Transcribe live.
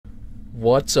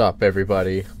What's up,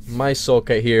 everybody? My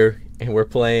Soulkite here, and we're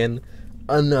playing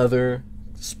another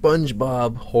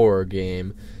SpongeBob horror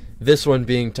game. This one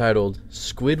being titled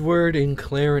Squidward in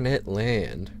Clarinet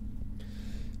Land.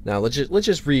 Now let's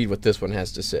just read what this one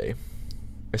has to say.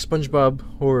 A SpongeBob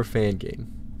horror fan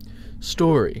game.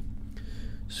 Story: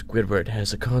 Squidward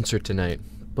has a concert tonight,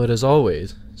 but as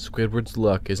always, Squidward's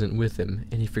luck isn't with him,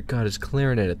 and he forgot his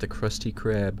clarinet at the Krusty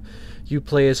Krab. You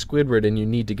play as Squidward, and you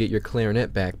need to get your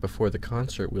clarinet back before the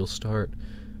concert will start.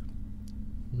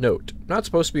 Note: not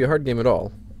supposed to be a hard game at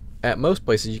all. At most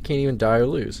places, you can't even die or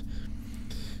lose.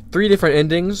 3 different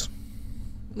endings.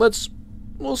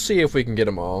 We'll see if we can get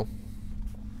them all.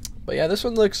 But yeah, this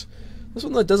one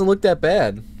doesn't look that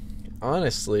bad,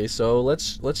 honestly. So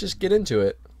let's just get into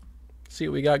it. See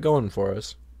what we got going for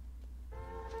us.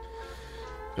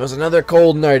 It was another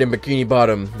cold night in Bikini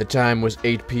Bottom. The time was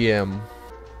 8 p.m.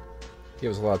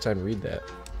 Give us a lot of time to read that.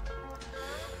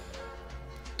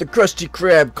 The Krusty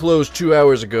Krab closed 2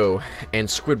 hours ago, and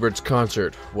Squidward's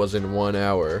concert was in 1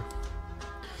 hour.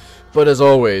 But as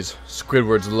always,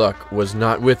 Squidward's luck was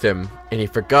not with him, and he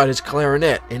forgot his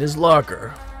clarinet in his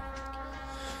locker.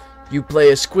 You play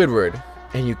as Squidward,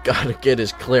 and you gotta get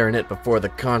his clarinet before the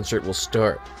concert will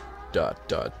start. ...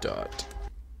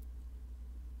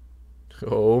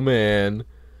 Oh man.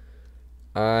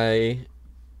 Taz,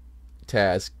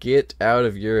 get out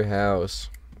of your house.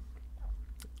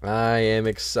 I am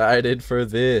excited for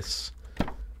this.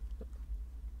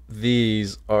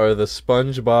 These are the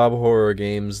SpongeBob horror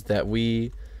games that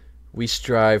we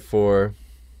strive for.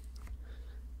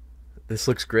 This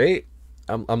looks great.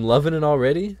 I'm loving it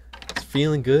already. It's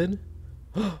feeling good.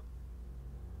 The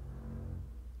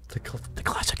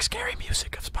classic scary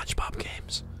music of SpongeBob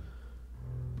Games.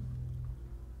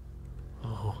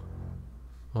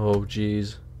 Oh,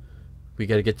 jeez. We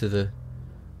gotta get to the...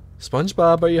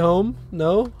 SpongeBob, are you home?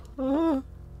 No?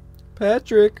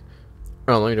 Patrick.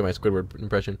 Oh, let me do my Squidward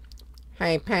impression.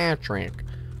 Hey, Patrick.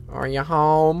 Are you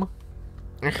home?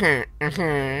 It's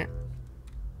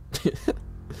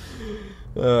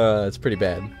pretty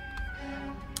bad.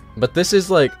 But this is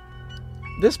like...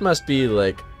 This must be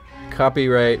like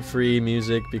copyright-free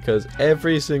music because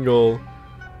every single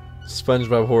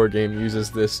SpongeBob horror game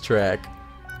uses this track.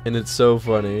 And it's so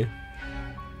funny.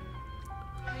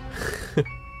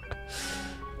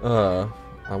 I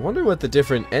wonder what the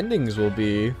different endings will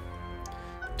be.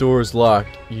 Doors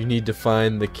locked. You need to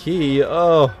find the key.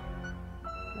 Oh.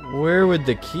 Where would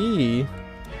the key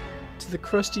to the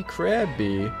Krusty Krab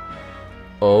be?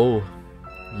 Oh.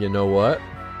 You know what?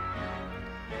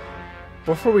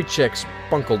 Before we check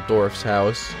Spunkledorf's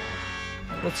house,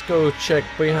 let's go check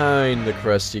behind the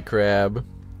Krusty Krab.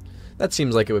 That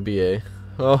seems like it would be a...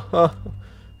 Oh,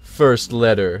 first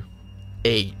letter,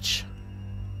 H.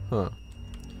 Huh.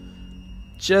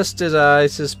 Just as I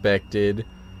suspected.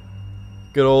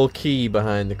 Good old key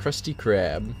behind the Krusty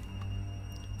Krab.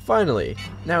 Finally,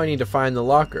 now I need to find the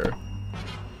locker.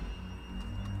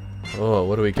 Oh,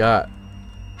 what do we got?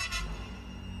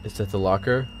 Is that the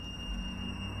locker?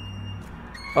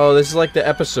 Oh, this is like the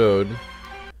episode.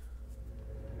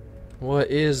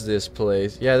 What is this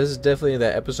place? Yeah, this is definitely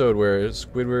that episode where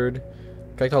Squidward...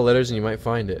 Collect all letters and you might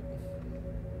find it.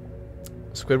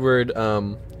 Squidward,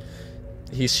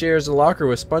 he shares a locker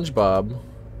with SpongeBob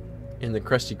in the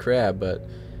Krusty Krab, but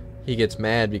he gets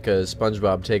mad because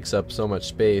SpongeBob takes up so much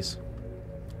space.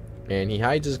 And he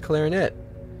hides his clarinet.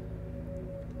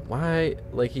 Why?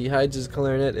 Like, he hides his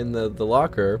clarinet in the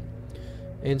locker,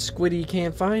 and Squiddy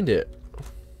can't find it.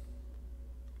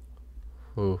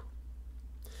 Ooh.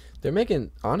 They're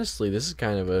making... Honestly, this is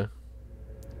kind of a...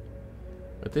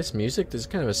 With this music, this is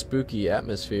kind of a spooky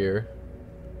atmosphere.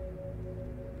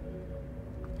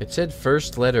 It said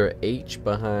first letter H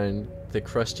behind the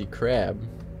Krusty Krab.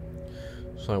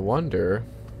 So I wonder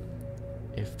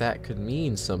if that could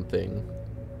mean something.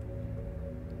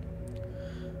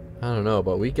 I don't know,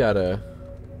 but we gotta...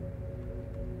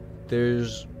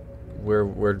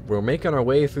 We're making our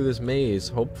way through this maze,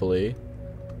 hopefully.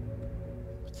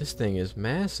 But this thing is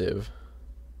massive.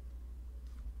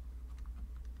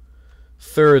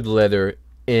 Third letter,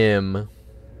 M.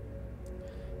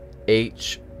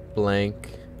 H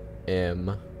blank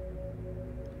M.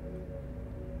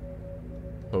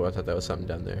 Oh, I thought that was something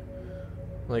down there.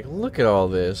 Like, look at all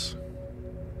this.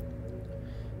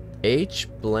 H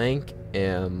blank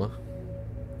M.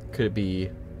 Could it be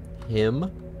him?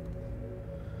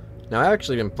 Now, I've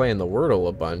actually been playing the Wordle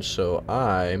a bunch, so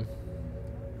I'm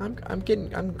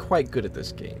quite good at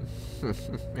this game.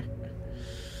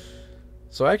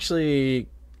 So actually,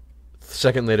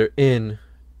 second letter N,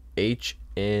 H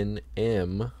N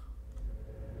M.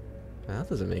 That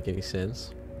doesn't make any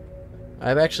sense.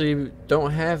 I actually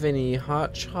don't have any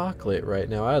hot chocolate right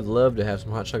now. I'd love to have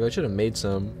some hot chocolate. I should have made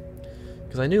some,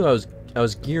 because I knew I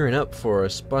was gearing up for a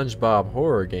SpongeBob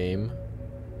Horror Game,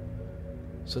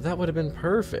 so that would have been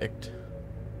perfect.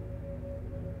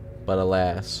 But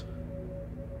alas,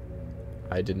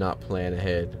 I did not plan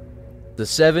ahead. The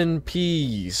 7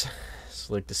 P's, as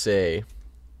I like to say.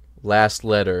 Last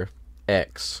letter,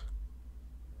 X.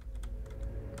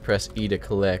 Press E to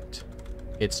collect.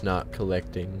 It's not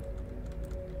collecting.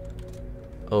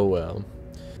 Oh well.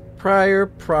 Prior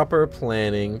proper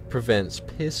planning prevents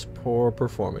piss poor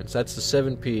performance. That's the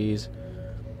 7 P's.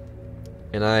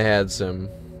 And I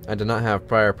did not have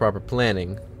prior proper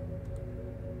planning.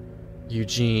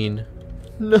 Eugene.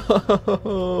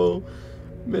 No!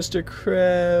 Mr.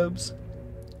 Krabs.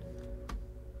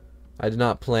 I did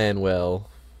not plan well.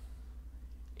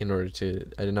 I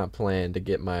did not plan to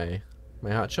get my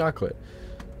hot chocolate.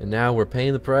 And now we're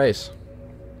paying the price.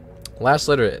 Last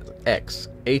letter is X.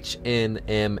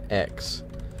 HNMX.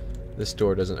 This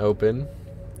door doesn't open.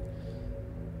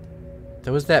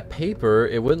 There was that paper.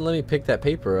 It wouldn't let me pick that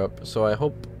paper up, so I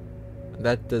hope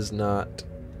that does not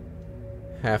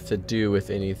have to do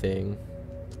with anything.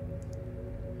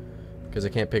 Because I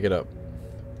can't pick it up.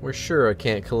 We're sure I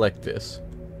can't collect this.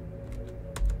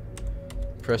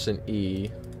 Pressing E.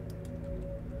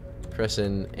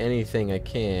 Pressing anything I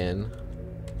can.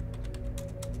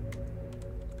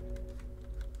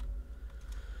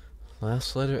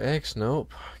 Last letter X.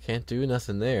 Nope. Can't do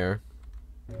nothing there.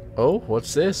 Oh,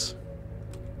 what's this?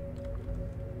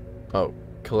 Oh,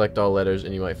 collect all letters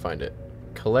and you might find it.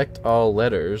 Collect all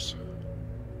letters.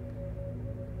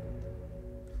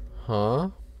 Huh?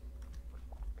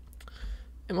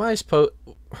 Was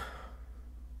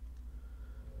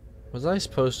I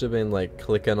supposed to have been like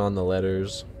clicking on the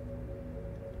letters?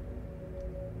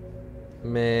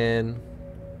 Man.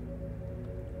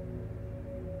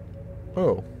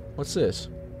 Oh, what's this?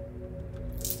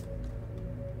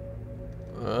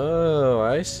 Oh,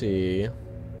 I see.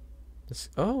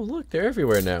 Oh, look, they're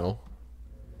everywhere now.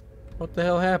 What the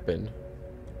hell happened?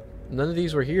 None of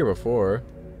these were here before.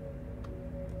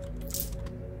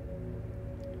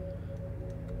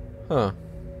 Huh.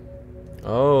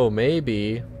 Oh,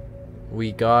 maybe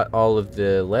we got all of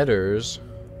the letters,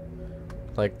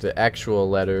 like the actual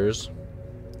letters,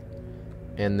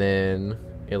 and then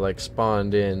it like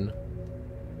spawned in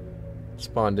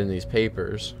these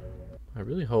papers. I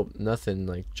really hope nothing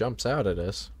like jumps out at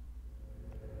us.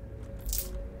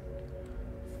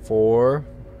 4,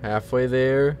 halfway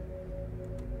there.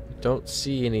 Don't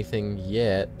see anything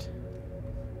yet.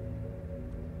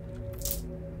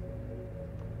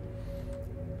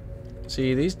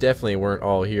 See, these definitely weren't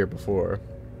all here before.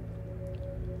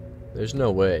 There's no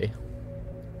way.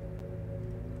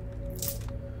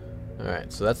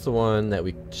 Alright, so that's the one that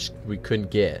we couldn't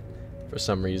get for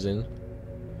some reason.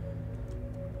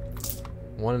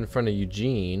 One in front of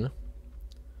Eugene.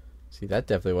 See, that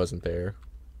definitely wasn't there.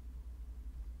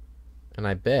 And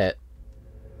I bet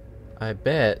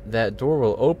that door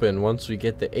will open once we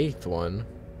get the 8th one.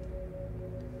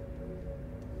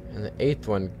 And the 8th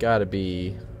one gotta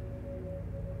be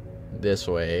this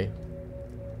way.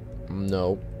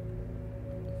 No.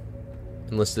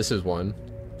 Unless this is one.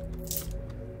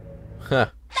 Huh.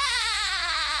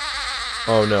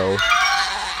 Oh no.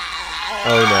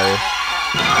 Oh no.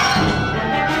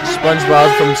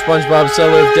 SpongeBob from SpongeBob's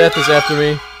Cellar of Death is after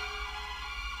me.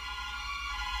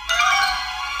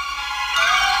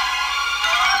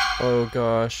 Oh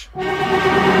gosh.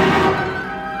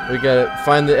 We gotta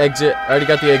find the exit. I already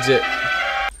got the exit.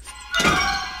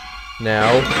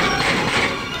 Now.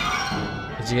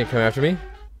 Is he gonna come after me?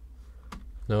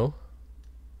 No?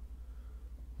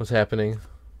 What's happening?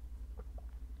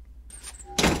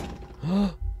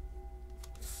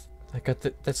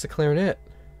 That's the clarinet.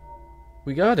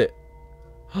 We got it.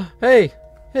 Hey!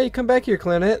 Hey, come back here,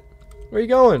 Clarinet. Where are you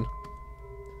going?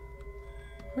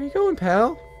 Where are you going,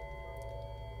 pal?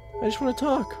 I just want to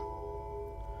talk.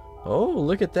 Oh,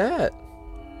 look at that.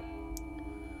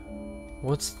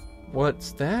 What's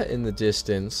that in the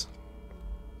distance?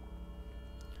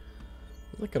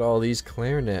 Look at all these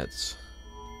clarinets.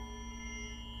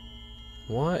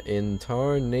 What in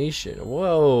tarnation?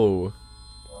 Whoa!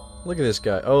 Look at this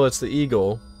guy. Oh, it's the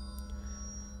eagle.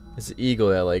 It's the eagle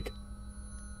that, like,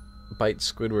 bites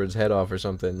Squidward's head off or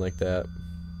something like that.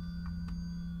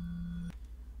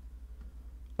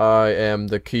 I am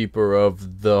the keeper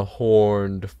of the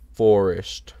horned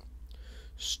forest.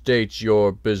 State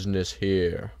your business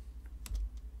here.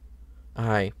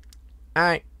 I'm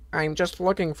just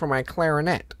looking for my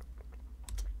clarinet.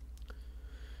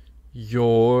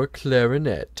 Your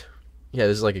clarinet. Yeah,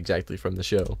 this is like exactly from the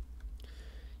show.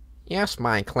 Yes,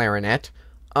 my clarinet,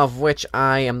 of which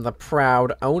I am the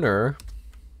proud owner.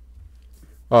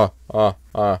 A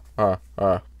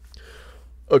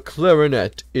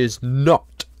clarinet is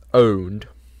not owned.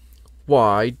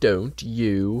 Why don't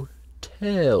you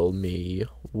tell me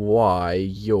why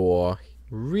you're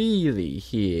really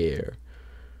here?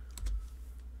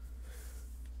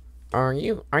 Are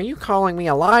you calling me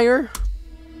a liar?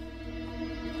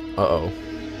 Uh-oh.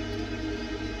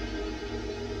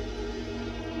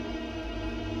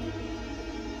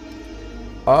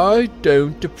 I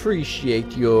don't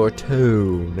appreciate your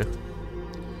tone.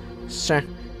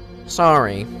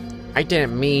 Sorry. I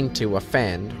didn't mean to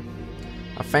offend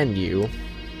you.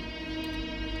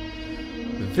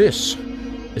 This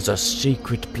is a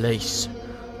secret place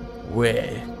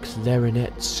where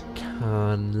clarinets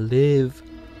can live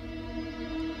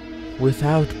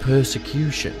without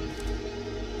persecution.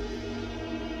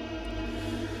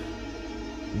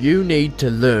 You need to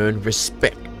learn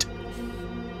respect.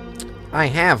 I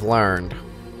have learned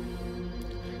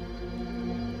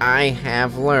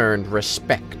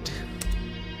respect.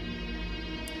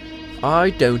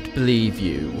 I don't believe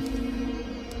you.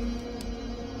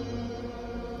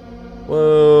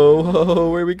 Whoa,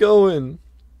 where are we going?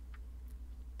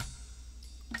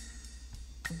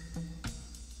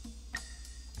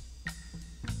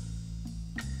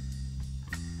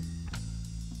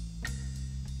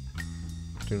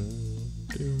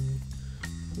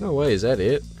 No way, is that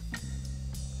it?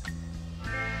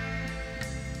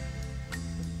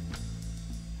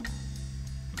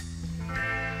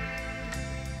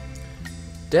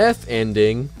 Death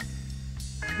ending?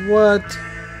 What?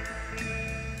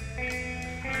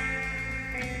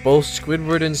 Both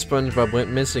Squidward and SpongeBob went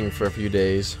missing for a few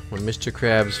days when Mr.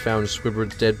 Krabs found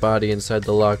Squidward's dead body inside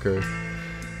the locker.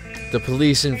 The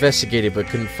police investigated but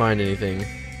couldn't find anything.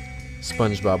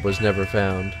 SpongeBob was never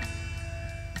found.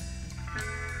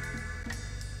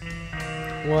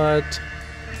 What?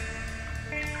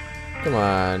 Come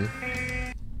on.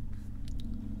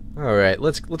 Alright,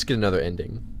 let's get another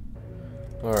ending.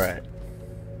 Alright.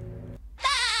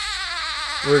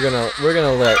 We're gonna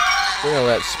let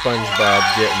SpongeBob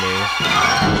get me.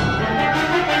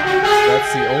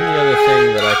 That's the only other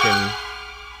thing that I can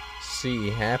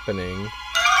see happening.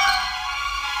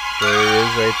 There he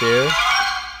is right there.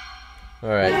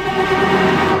 Alright.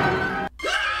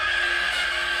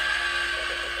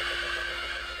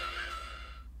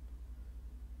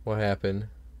 What happened?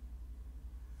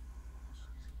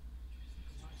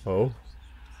 Oh.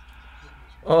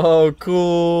 Oh,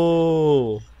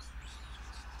 cool!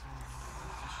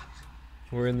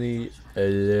 We're in the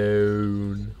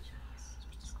alone.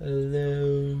 I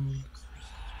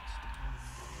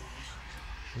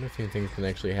wonder if anything can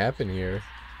actually happen here.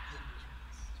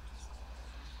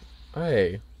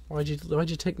 Hey, why'd you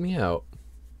take me out?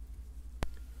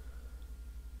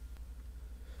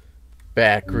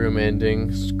 Backroom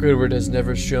ending. Squidward has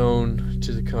never shown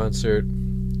to the concert.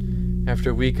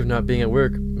 After a week of not being at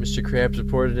work, Mr. Krabs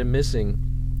reported him missing.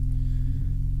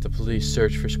 The police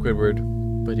searched for Squidward,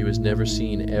 but he was never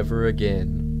seen ever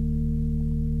again.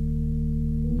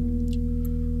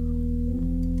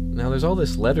 Now there's all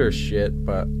this letter shit,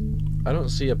 but I don't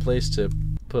see a place to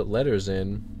put letters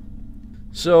in.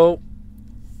 So,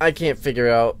 I can't figure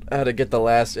out how to get the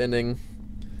last ending.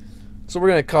 So we're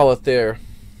gonna call it there.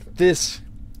 This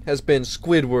has been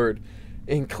Squidward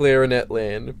in Clarinet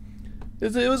Land.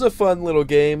 It was a fun little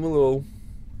game, a little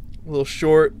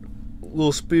short, a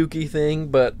little spooky thing,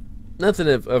 but nothing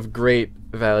of great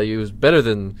value. It was better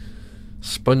than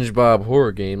SpongeBob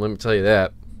Horror Game, let me tell you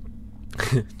that.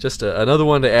 Just another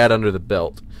one to add under the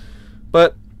belt.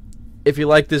 But if you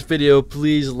like this video,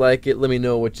 please like it. Let me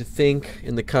know what you think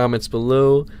in the comments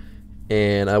below,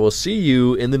 and I will see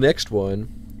you in the next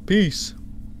one. Peace.